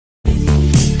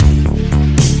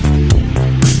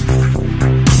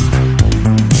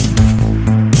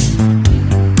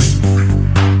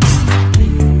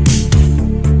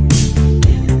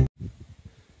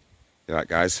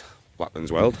guys, Blackburn's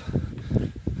World.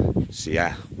 So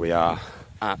yeah, we are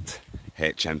at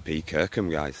HMP Kirkham,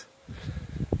 guys.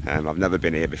 I've never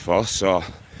been here before, so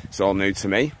it's all new to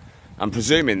me. I'm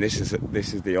presuming this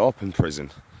is the open prison.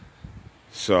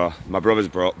 So my brother's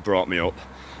brought me up.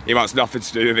 He wants nothing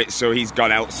to do with it, so he's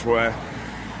gone elsewhere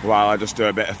while I just do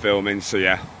a bit of filming. So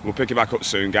yeah, we'll pick it back up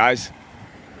soon, guys.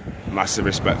 Massive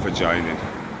respect for joining.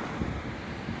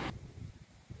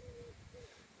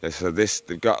 Yeah, so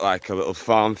they've got like a little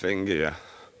farm thing here,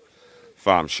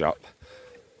 farm shop.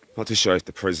 Not too sure if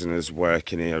the prisoners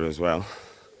work in here as well.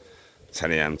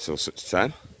 10 AM till such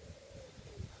time.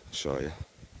 I'll show you.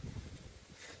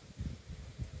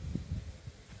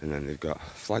 And then they've got a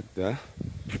flag there.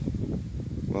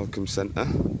 Welcome centre,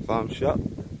 farm shop.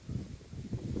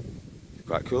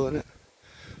 Quite cool, isn't it?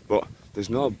 But there's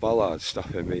no bollard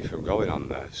stopping me from going on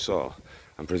there, so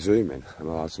I'm presuming I'm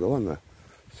allowed to go on there.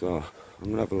 So I'm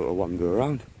gonna have a little wander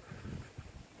around.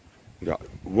 We've got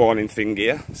a warning thing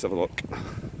here, let's have a look.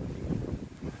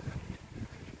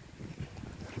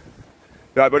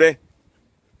 You alright, buddy?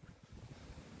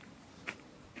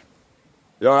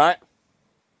 You alright?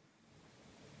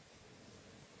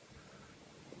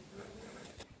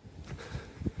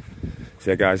 So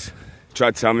yeah, guys,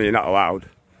 tried to tell me you're not allowed,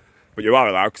 but you are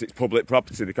allowed because it's public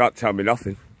property. They can't tell me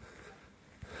nothing.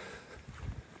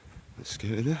 Let's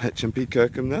get in there. HMP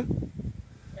Kirkham there.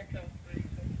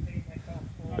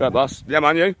 Right, boss. Yeah,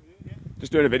 man, you?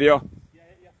 Just doing a video.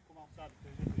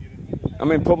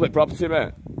 I'm in public property,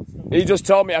 mate. He just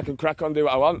told me I can crack on, do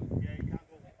what I want.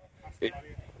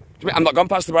 I'm not gone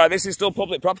past the barrier. This is still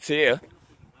public property here.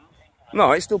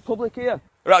 No, it's still public here.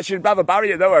 Right, I should have a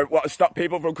barrier though, or what to stop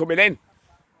people from coming in.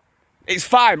 It's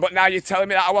fine, but now you're telling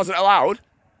me that I wasn't allowed.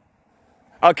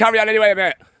 I'll carry on anyway,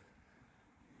 mate.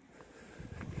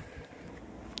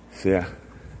 So yeah,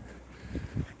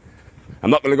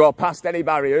 I'm not going to go past any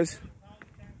barriers.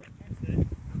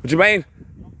 What do you mean?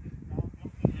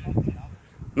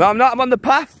 No, I'm not. I'm on the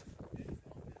path.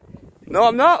 No,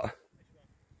 I'm not.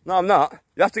 No, I'm not.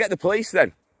 You have to get the police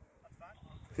then.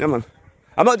 Yeah, man.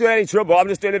 I'm not doing any trouble. I'm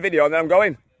just doing a video and then I'm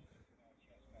going.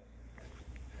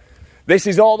 This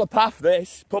is all the path,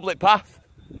 this. Public path.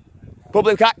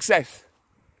 Public access.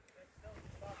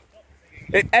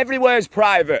 Everywhere's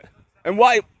private. And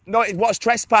what's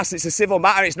trespass? It's a civil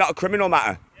matter. It's not a criminal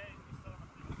matter.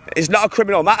 It's not a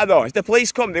criminal matter, though. If the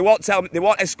police come, they won't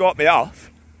escort me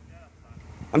off.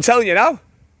 I'm telling you now.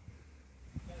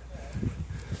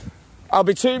 I'll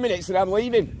be 2 minutes and I'm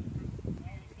leaving.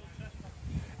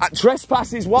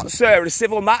 Trespass is what, sir? A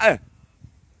civil matter.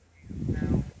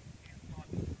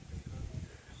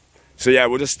 So yeah,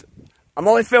 I'm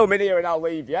only filming here and I'll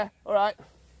leave, yeah? Alright.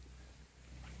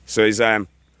 So he's,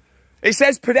 it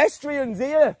says pedestrians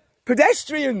here.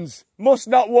 Pedestrians must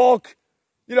not walk,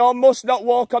 must not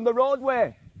walk on the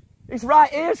roadway. It's right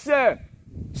here, sir.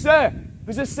 Sir,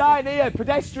 there's a sign here,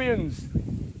 pedestrians.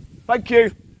 Thank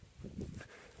you.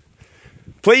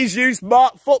 Please use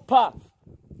marked footpath.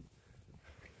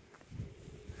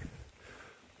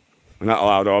 We're not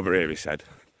allowed over here, he said.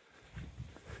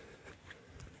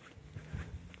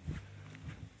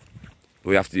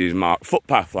 We have to use marked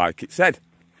footpath like it said.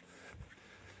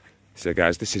 So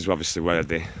guys, this is obviously where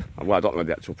well, I don't know where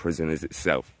the actual prison is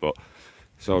itself, but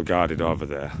it's all guarded over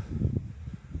there.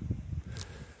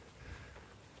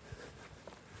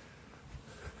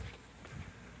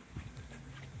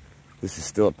 This is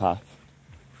still a path.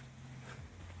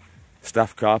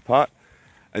 Staff car park.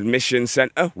 Admission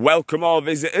centre. Welcome all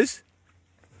visitors.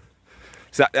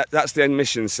 So that's the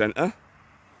admission centre.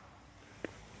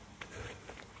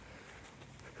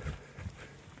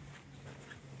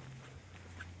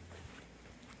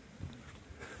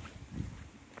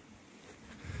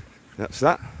 That's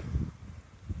that.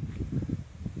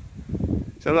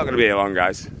 So I'm not going to be here long,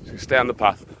 guys. So stay on the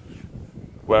path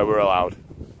where we're allowed.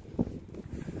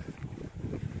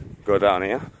 Go down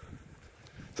here.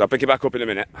 So I'll pick it back up in a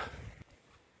minute.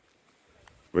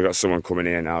 We've got someone coming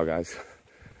here now, guys.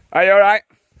 Are you alright?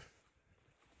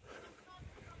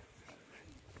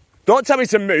 Don't tell me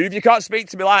to move. You can't speak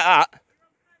to me like that.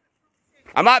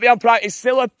 I might be on private. It's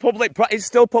still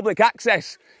public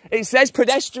access. It says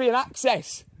pedestrian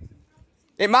access.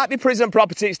 It might be prison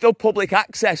property. It's still public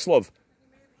access, love.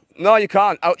 No, you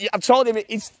can't. I've told him,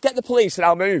 get the police and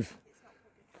I'll move.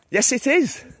 Yes, it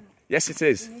is. Yes, it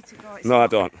is. No, I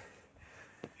don't.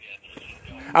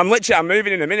 I'm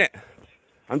moving in a minute.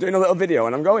 I'm doing a little video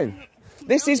and I'm going.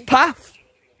 This is path.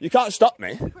 You can't stop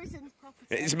me.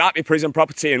 It might be prison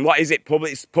property. And what is it?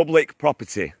 It's public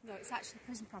property. No, it's actually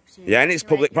prison property. Yeah, and it's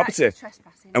public property.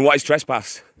 And what is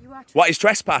trespass? You are What is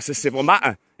trespass? A civil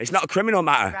matter. It's not a criminal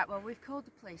matter. Right, well, we've called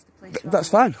the police. The police That's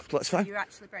fine. That's fine. You're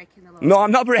actually breaking the law. No,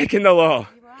 I'm not breaking the law.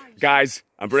 You are. Guys,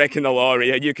 I'm breaking the law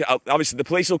here. You can, obviously, the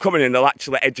police will come in and they'll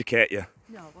actually educate you.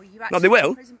 No, well, you actually No, they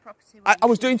will. prison property. I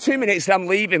was doing 2 minutes and I'm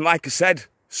leaving, like I said.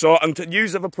 So, and you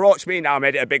have approached me now,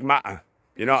 made it a big matter.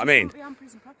 You know what I mean? You shouldn't be on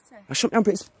prison property. I shouldn't be on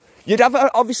prison.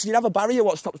 Obviously, you'd have a barrier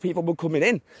what stops people from coming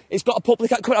in. It's got a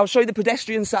public... I'll show you the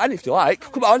pedestrian sign if you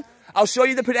like. Come on. I'll show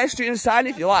you the pedestrian sign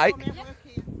if you like. Do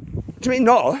you mean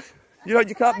no? You know,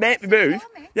 you can't make me move.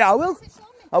 Yeah, I will.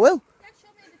 I will.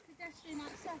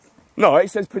 No,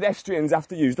 it says pedestrians have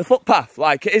to use the footpath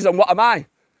like it is. And what am I?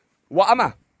 What am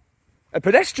I? A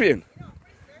pedestrian?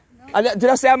 And did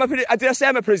I say I'm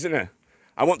a prisoner?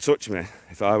 I won't touch me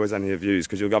if I was any of you,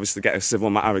 because you'll obviously get a civil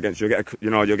matter against you.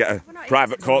 You'll get a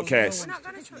private court case. We're not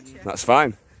going to touch you. That's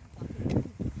fine.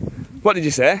 What did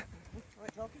you say?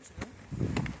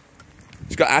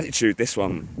 He's got attitude, this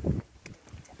one.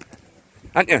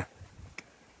 Haven't you?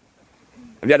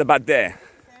 Have you had a bad day?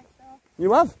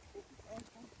 You have?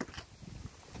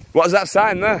 What is that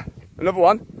sign there? Another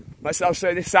one? I'll show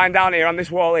you this sign down here on this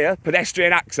wall here.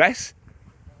 Pedestrian access.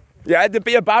 Yeah, there'd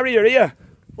be a barrier here,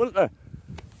 wouldn't there?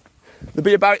 There'd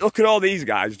be a barrier. Look at all these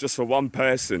guys just for one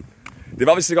person. They've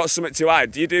obviously got something to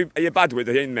hide. Are you bad with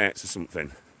the inmates or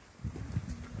something?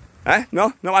 Eh?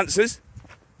 No? No answers?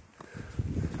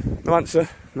 No answer?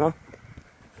 No?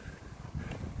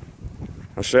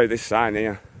 I'll show you this sign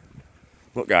here.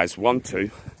 Look guys, 1, 2,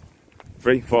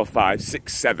 3, 4, 5,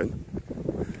 6, 7.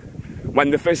 When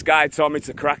the first guy told me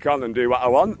to crack on and do what I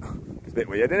want, it's a bit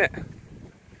weird, isn't it?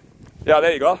 Yeah,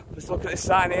 there you go. Let's look at this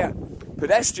sign here.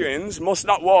 Pedestrians must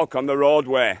not walk on the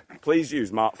roadway. Please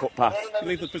use marked footpath.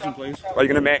 Leave the prison, please. What are you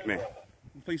going to make me?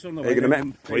 Police on the way. Are you going to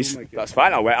make police? That's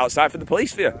fine. I'll wait outside for the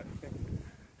police for you.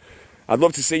 I'd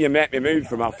love to see you make me move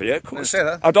from out here. Come on. Say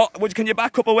that. Can you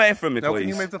back up away from me, please? No, can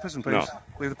you move the prison, please? No.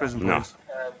 Leave the prison, please. No.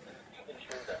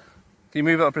 Can you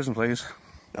move out of prison, please?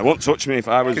 I won't touch me if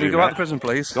I was you. Can you go out of prison,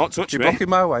 please? Don't touch me. You're blocking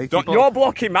my way. You're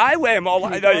blocking my way, more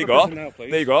like. There you go.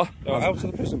 There you go. Out of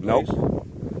the prison, please. Nope.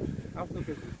 Out of the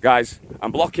prison. Guys,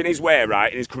 I'm blocking his way, right,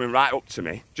 and he's coming right up to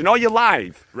me. Do you know you're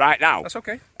live right now? That's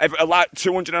okay. Like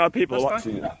 200 other people are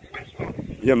watching you.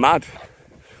 You're mad.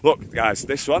 Look, guys,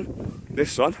 this one.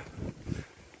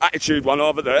 Attitude one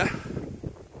over there.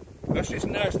 That's just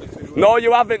nicely. No,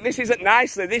 you haven't. This isn't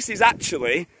nicely. This is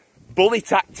actually bully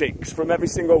tactics from every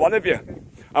single one of you.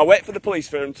 I'll wait for the police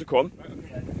for him to come.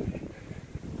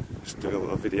 Just do a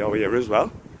little video here as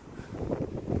well.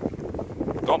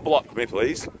 Don't block me,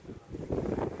 please.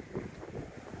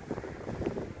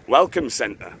 Welcome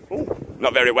centre. Ooh,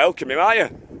 not very welcoming, are you?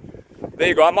 There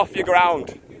you go, I'm off your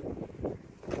ground.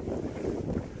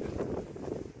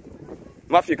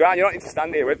 I'm off your ground, you don't need to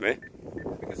stand here with me.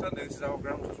 Because this is our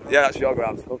ground as well. Yeah, that's your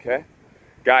ground, okay.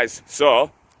 Guys,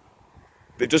 so,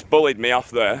 they just bullied me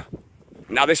off there.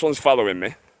 Now this one's following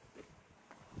me.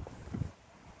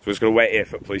 So we're just going to wait here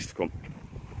for the police to come.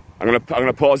 I'm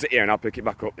gonna pause it here and I'll pick it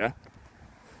back up, yeah?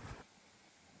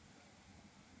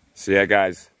 So yeah,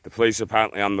 guys, the police are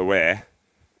apparently on the way.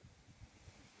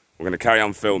 We're going to carry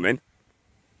on filming.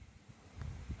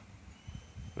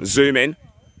 Zoom in.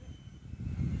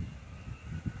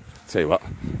 Tell you what,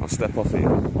 I'll step off here.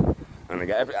 I'm gonna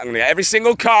get every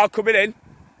single car coming in.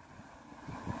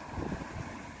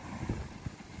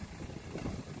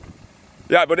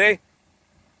 Yeah, buddy.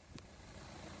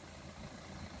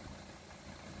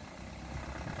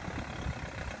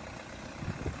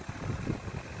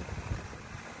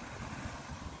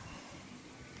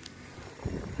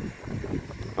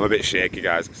 I'm a bit shaky,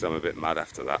 guys, because I'm a bit mad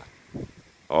after that.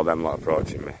 All them lot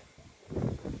approaching me.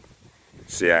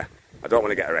 So yeah, I don't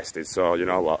want to get arrested, so you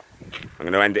know what? I'm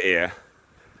going to end it here,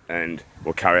 and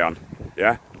we'll carry on,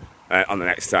 yeah? On the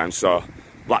next time. So,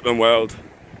 Blackburn World,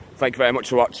 thank you very much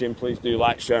for watching. Please do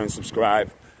like, share and subscribe,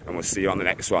 and we'll see you on the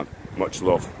next one. Much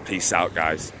love. Peace out,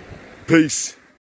 guys. Peace.